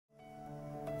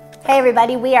Hey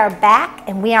everybody, we are back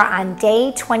and we are on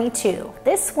day 22.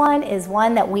 This one is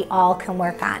one that we all can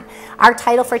work on. Our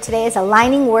title for today is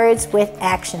Aligning Words with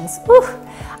Actions. Whew.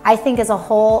 I think as a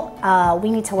whole,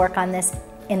 we need to work on this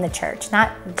in the church.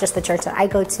 Not just the church that I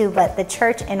go to, but the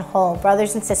church in whole.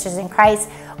 Brothers and sisters in Christ,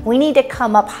 we need to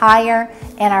come up higher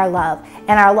in our love.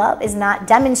 And our love is not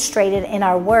demonstrated in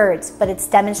our words, but it's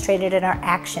demonstrated in our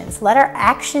actions. Let our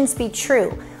actions be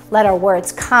true. Let our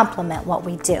words complement what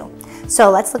we do. So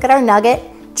let's look at our nugget.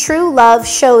 True love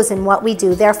shows in what we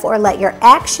do. Therefore, let your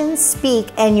actions speak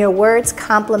and your words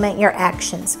complement your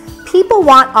actions. People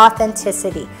want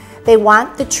authenticity. They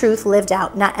want the truth lived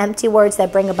out, not empty words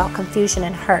that bring about confusion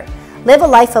and hurt. Live a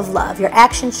life of love. Your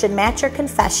actions should match your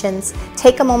confessions.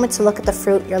 Take a moment to look at the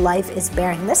fruit your life is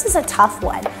bearing. This is a tough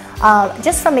one.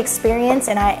 Just from experience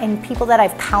and people that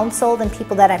I've counseled and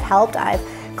people that I've helped, I've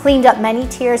cleaned up many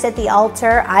tears at the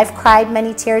altar. I've cried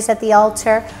many tears at the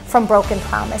altar from broken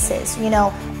promises. You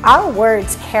know, our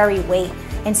words carry weight.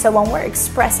 And so when we're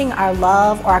expressing our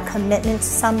love or our commitment to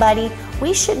somebody,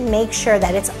 we should make sure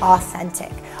that it's authentic.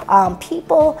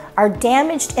 People are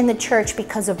damaged in the church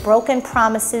because of broken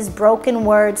promises, broken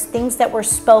words, things that were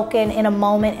spoken in a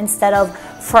moment instead of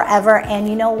forever. And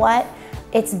you know what?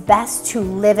 It's best to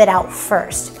live it out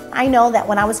first. I know that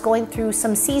when I was going through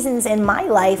some seasons in my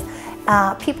life,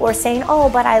 people were saying, oh,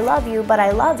 but I love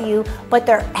you, but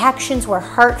their actions were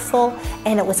hurtful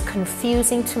and it was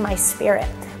confusing to my spirit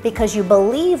because you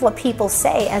believe what people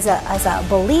say as a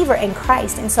believer in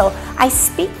Christ. And so I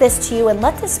speak this to you and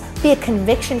let this be a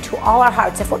conviction to all our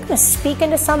hearts. If we're going to speak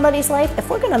into somebody's life, if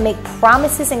we're going to make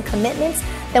promises and commitments,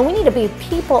 then we need to be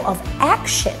people of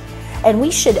action. And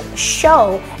we should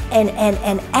show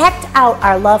and act out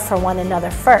our love for one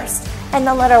another first. And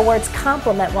then let our words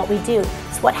complement what we do.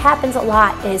 So what happens a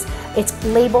lot is it's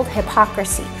labeled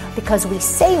hypocrisy because we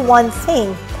say one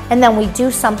thing and then we do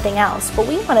something else. But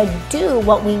we want to do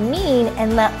what we mean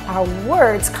and let our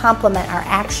words complement our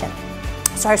action.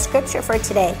 So our scripture for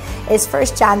today is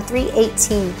 1 John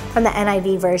 3:18 from the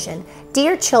NIV version.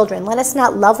 Dear children, let us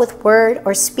not love with word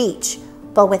or speech,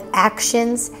 but with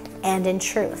actions and in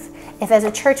truth. If as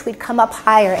a church we'd come up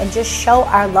higher and just show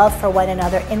our love for one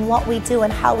another in what we do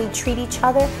and how we treat each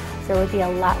other, there would be a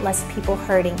lot less people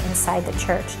hurting inside the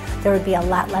church. There would be a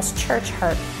lot less church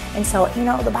hurt. And so, you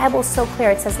know, the Bible is so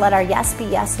clear. It says, let our yes be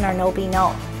yes and our no be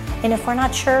no. And if we're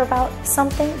not sure about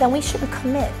something, then we shouldn't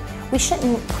commit. We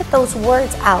shouldn't put those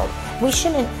words out. We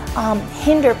shouldn't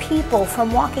hinder people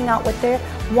from walking out what they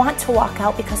want to walk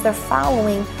out because they're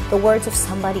following the words of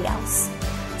somebody else.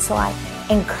 So I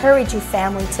encourage you,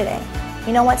 family, today.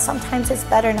 You know what? Sometimes it's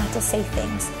better not to say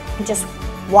things and just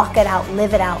walk it out,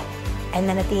 live it out, and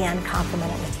then at the end,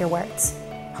 compliment it with your words.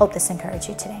 Hope this encouraged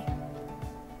you today.